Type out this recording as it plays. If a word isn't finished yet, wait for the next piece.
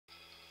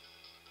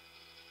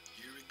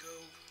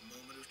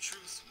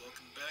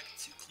welcome back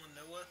to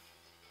Klonoa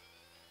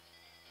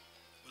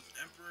with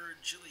Emperor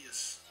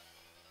Julius.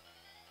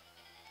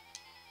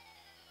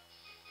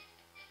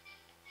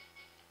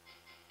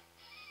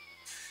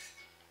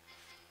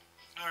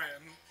 Alright,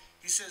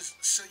 he says,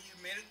 so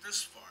you made it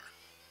this far.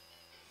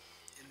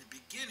 In the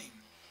beginning,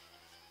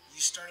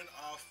 you started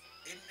off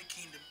in the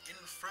kingdom in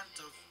front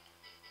of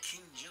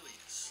King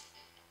Julius.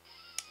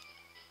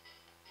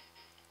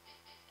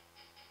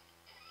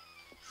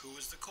 Who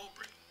is the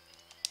culprit?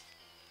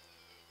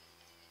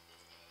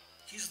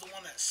 He's the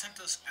one that sent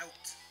us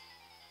out.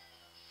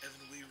 And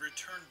then we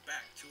returned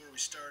back to where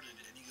we started,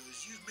 and he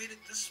goes, you've made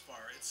it this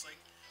far. It's like,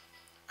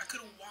 I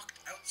could have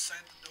walked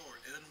outside the door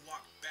and then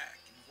walked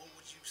back, and what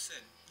would you have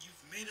said?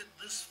 You've made it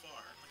this far.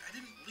 I'm like, I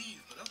didn't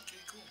leave, but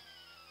okay, cool.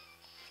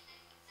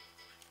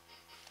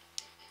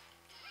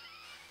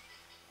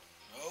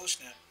 Oh,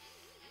 snap.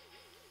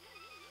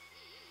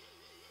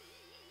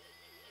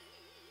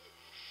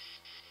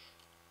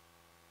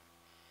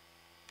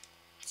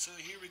 So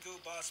here we go,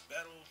 boss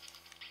battle.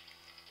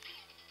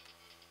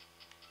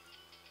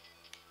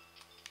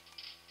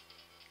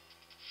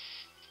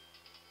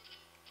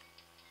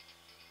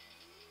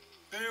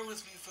 Bear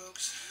with me,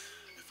 folks,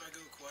 if I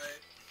go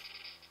quiet.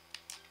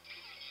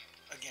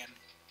 Again,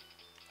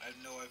 I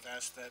know I've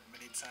asked that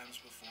many times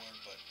before,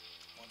 but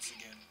once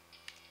again,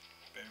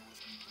 bear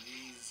with me,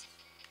 please.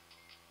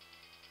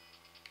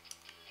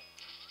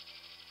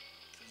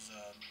 Because,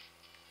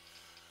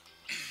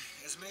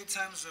 as many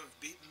times I've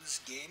beaten this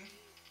game,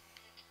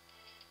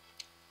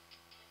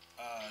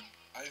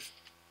 I've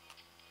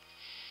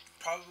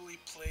probably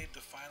played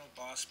the final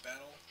boss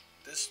battle,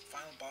 this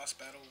final boss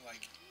battle,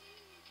 like,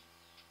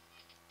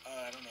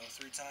 I don't know,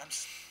 3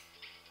 times.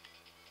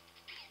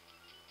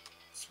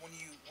 It's when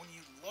you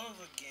love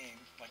a game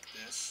like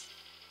this,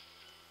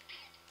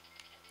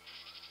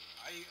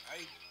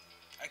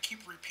 I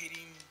keep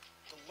repeating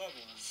the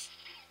levels,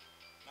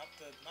 not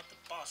the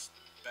boss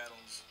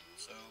battles.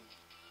 So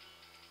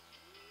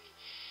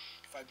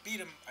if I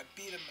beat him,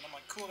 and I'm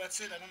like, cool, that's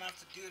it. I don't have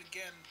to do it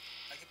again.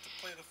 I get to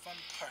play the fun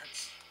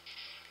parts.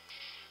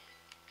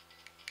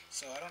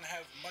 So I don't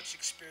have much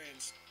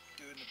experience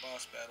doing the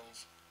boss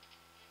battles.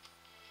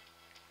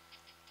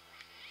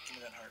 Give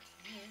me that heart.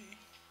 Yay.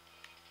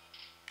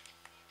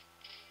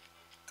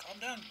 Calm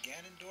down,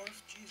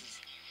 Ganondorf. Jesus.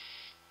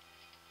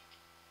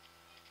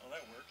 Oh,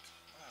 that worked.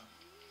 Wow.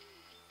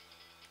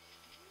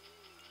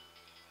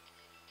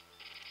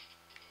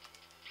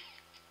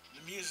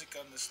 The music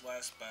on this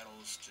last battle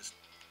is just...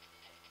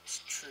 it's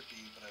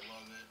trippy, but I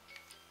love it.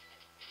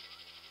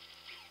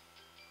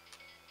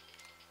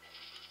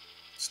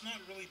 It's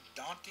not really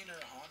daunting or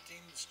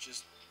haunting, it's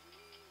just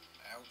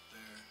out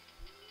there.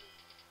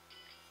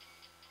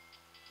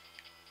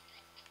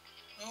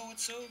 Oh,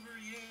 it's over,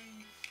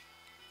 yay!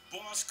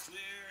 Boss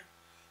clear!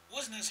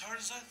 Wasn't as hard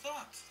as I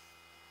thought.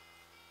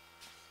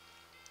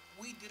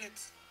 We did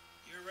it.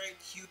 You're right,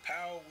 Hugh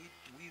Powell,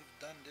 we've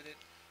did it.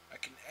 I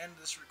can end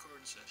this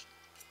recording session.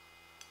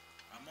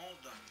 I'm all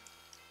done.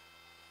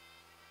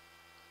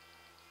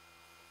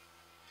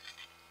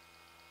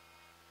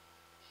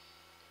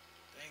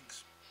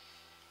 Thanks.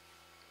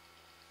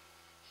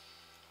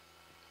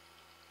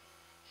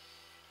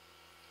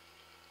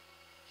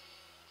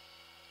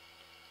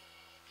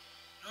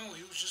 No,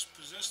 he was just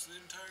possessed the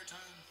entire time.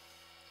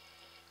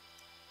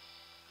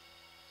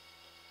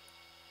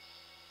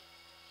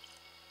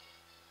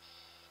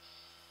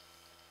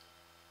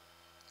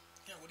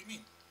 Yeah, what do you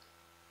mean?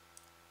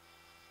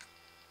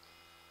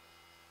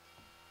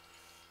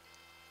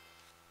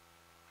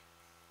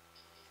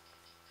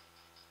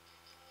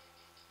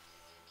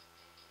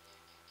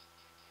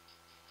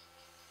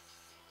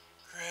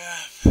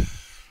 Crap.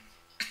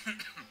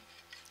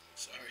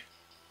 Sorry.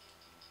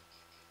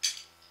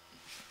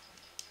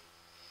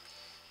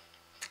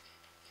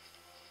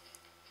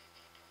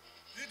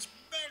 It's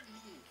bad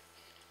move.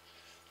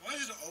 Why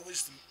is it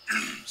always the...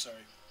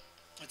 sorry.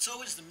 It's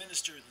always the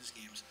minister in these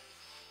games.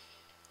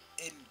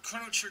 In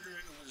Chrono Trigger,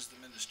 it was the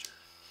minister.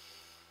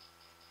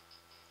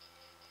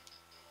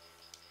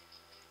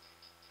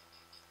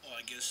 Well,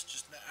 I guess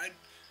just...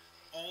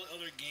 all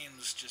other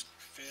games just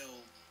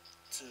fail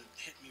to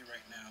hit me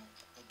right now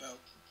about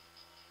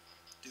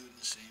doing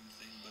the same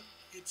thing, but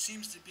it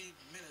seems to be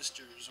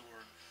ministers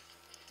or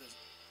the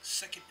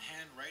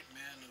second-hand right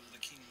man of the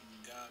king,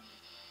 god,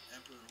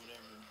 emperor,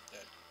 whatever,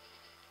 that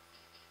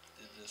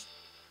did this.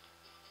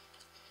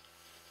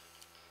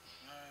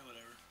 Alright,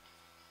 whatever.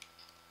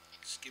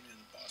 Just give me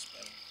the boss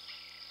battle.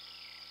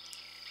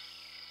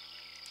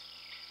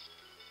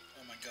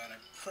 Oh my god, I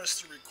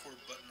pressed the record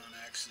button on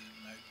accident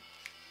and I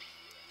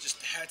just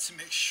had to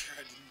make sure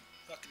I didn't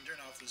fucking turn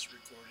off this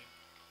recording.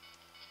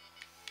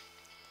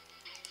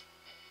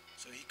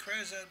 So he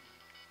cries out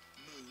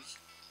moves.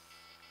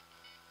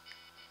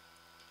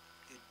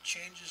 It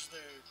changes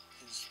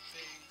his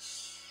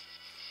face.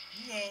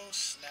 Whoa,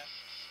 snap.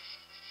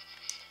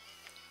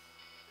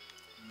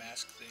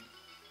 Mask thing.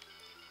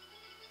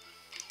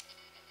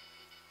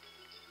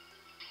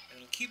 And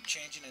it'll keep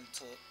changing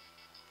until it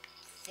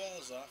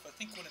falls off. I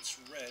think when it's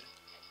red.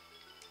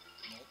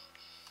 Nope.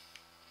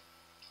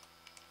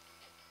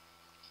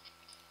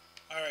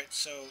 Alright,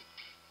 so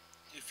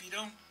if you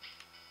don't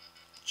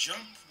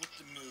jump with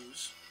the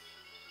moves,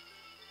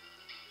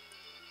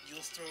 you'll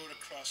throw it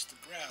across the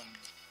ground.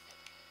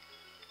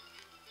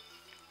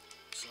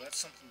 So that's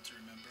something to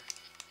remember.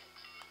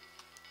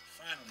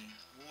 Finally.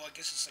 Well, I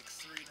guess it's like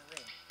 3 in a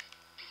row.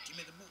 Give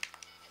me the move.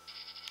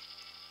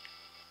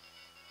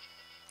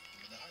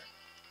 Give me the heart.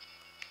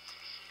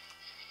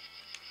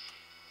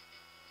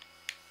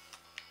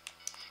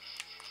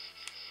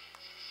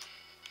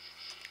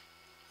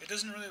 It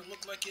doesn't really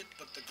look like it,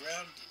 but the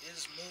ground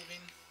is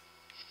moving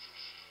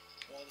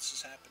while this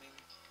is happening.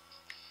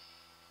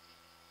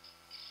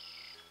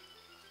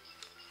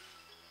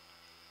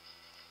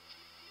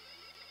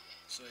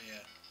 So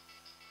yeah.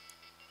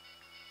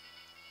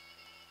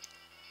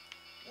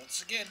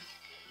 Once again,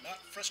 not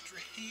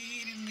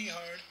frustratingly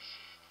hard,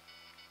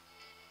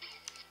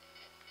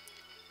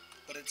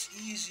 but it's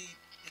easy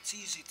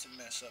to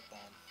mess up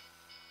on.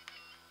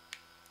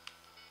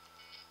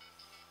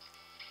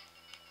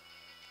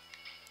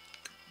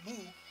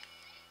 Move.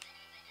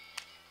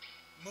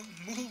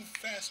 Move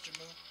faster,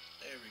 move.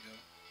 There we go.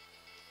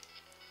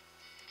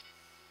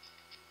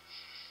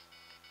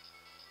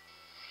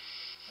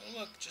 Oh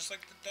look, just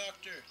like the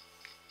doctor.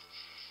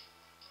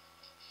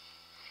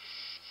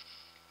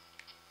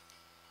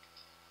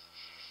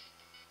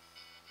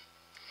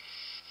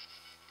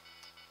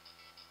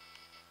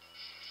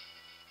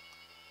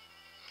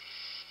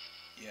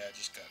 Yeah, I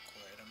just got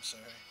quiet, I'm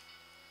sorry.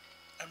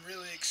 I'm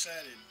really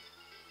excited.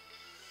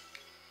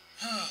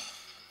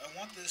 I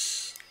want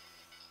this.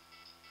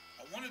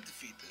 I want to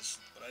defeat this,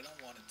 but I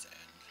don't want it to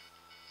end.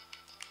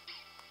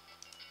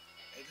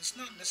 And it's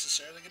not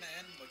necessarily going to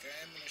end. Like, I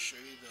am going to show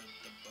you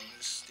the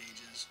bonus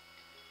stages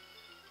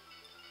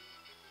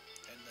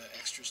and the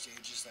extra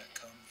stages that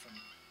come from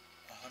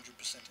 100%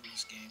 in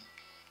this game.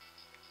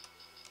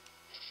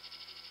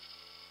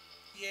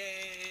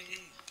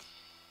 Yay!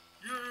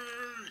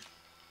 Yay!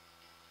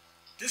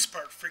 This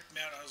part freaked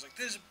me out. I was like,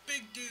 there's a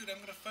big dude,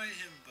 I'm going to fight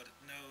him. But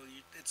no,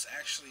 it's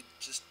actually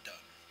just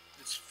done.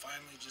 It's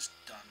finally just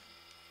done.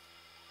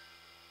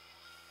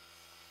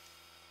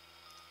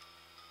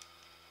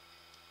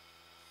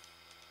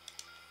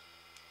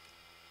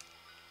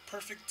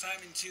 Perfect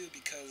timing too,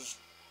 because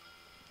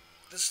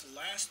this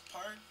last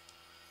part,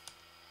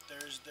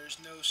 there's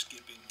no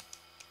skipping.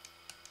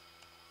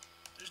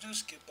 There's no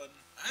skip button.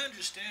 I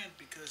understand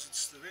because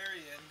it's the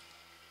very end,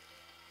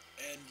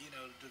 and you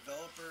know,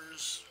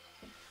 developers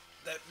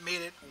that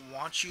made it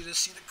want you to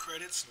see the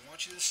credits and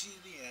want you to see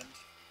the end.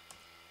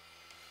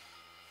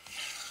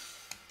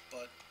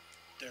 But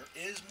there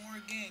is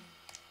more game,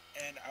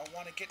 and I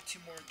want to get to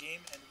more game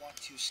and want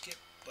to skip,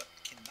 but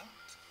cannot.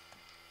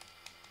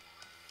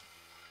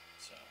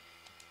 So,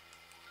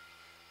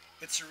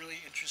 it's a really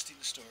interesting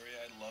story.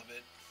 I love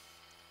it.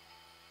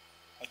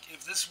 Like,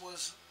 if this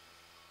was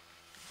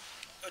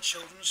a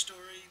children's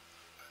story,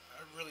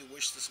 I really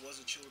wish this was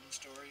a children's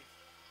story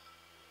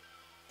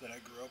that I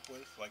grew up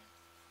with. Like,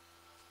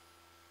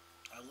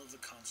 I love the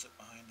concept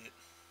behind it.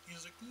 He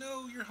was like,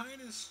 no, your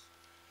highness,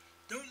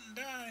 don't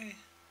die.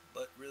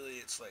 But really,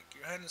 it's like,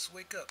 your highness,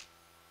 wake up.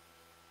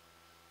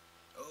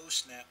 Oh,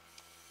 snap.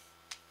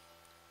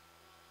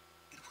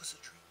 It was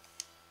a dream.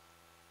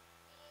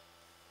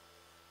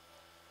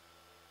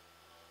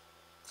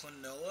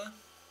 Klonoa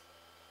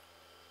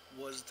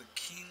was the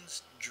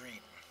king's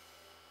dream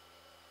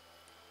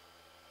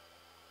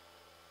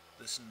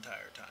this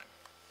entire time.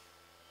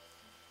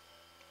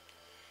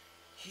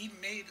 He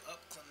made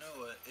up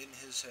Klonoa in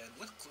his head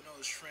with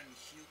Klonoa's friend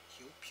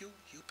Hugh,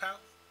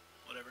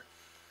 whatever,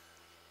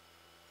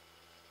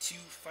 to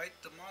fight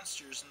the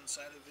monsters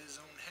inside of his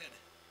own head.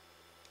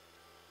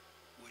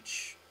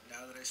 Which,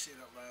 now that I say it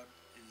out loud,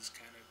 is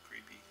kind of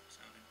creepy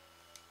sounding.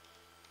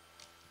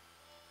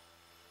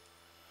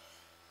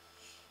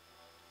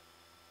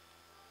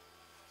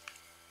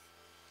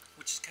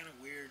 Which is kind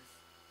of weird.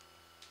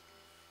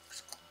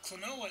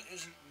 Klonoa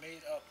isn't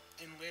made up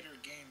in later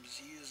games.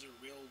 He is a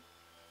real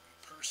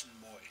person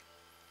boy.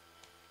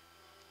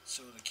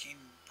 So the king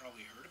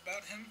probably heard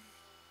about him?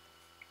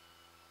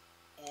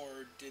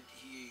 Or did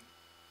he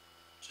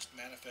just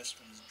manifest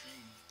from his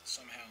dream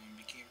somehow and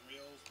became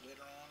real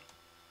later on?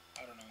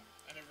 I don't know.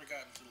 I never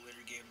got into the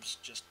later games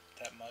just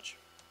that much.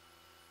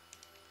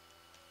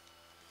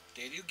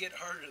 They do get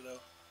harder though.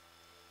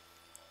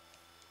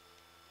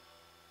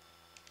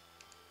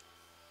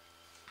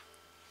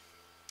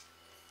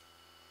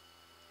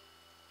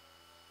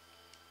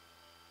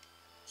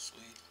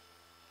 Sweet.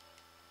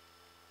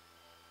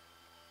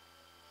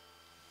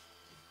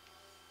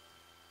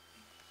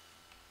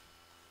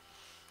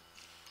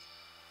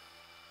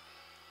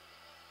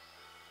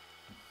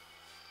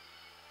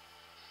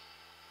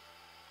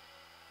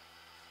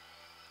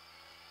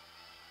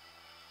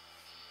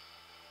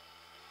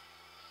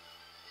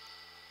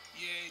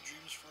 Yay,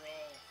 dreams for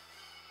all.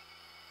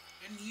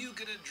 And you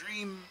get a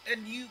dream,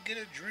 and you get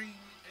a dream,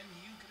 and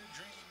you get a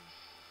dream.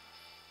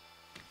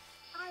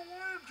 I don't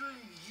want a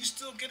dream. You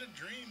still get a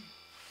dream.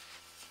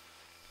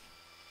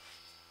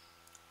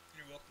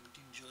 You're welcome,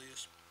 King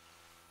Julius.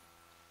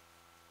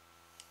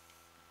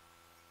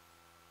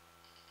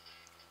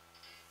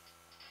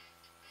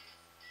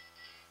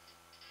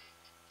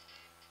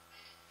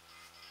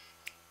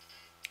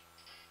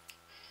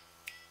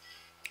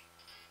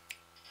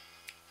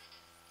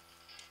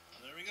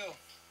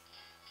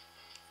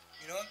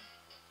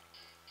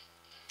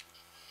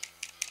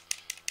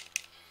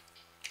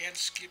 can't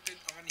skip it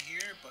on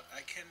here, but I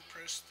can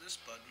press this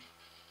button.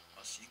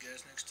 I'll see you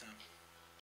guys next time.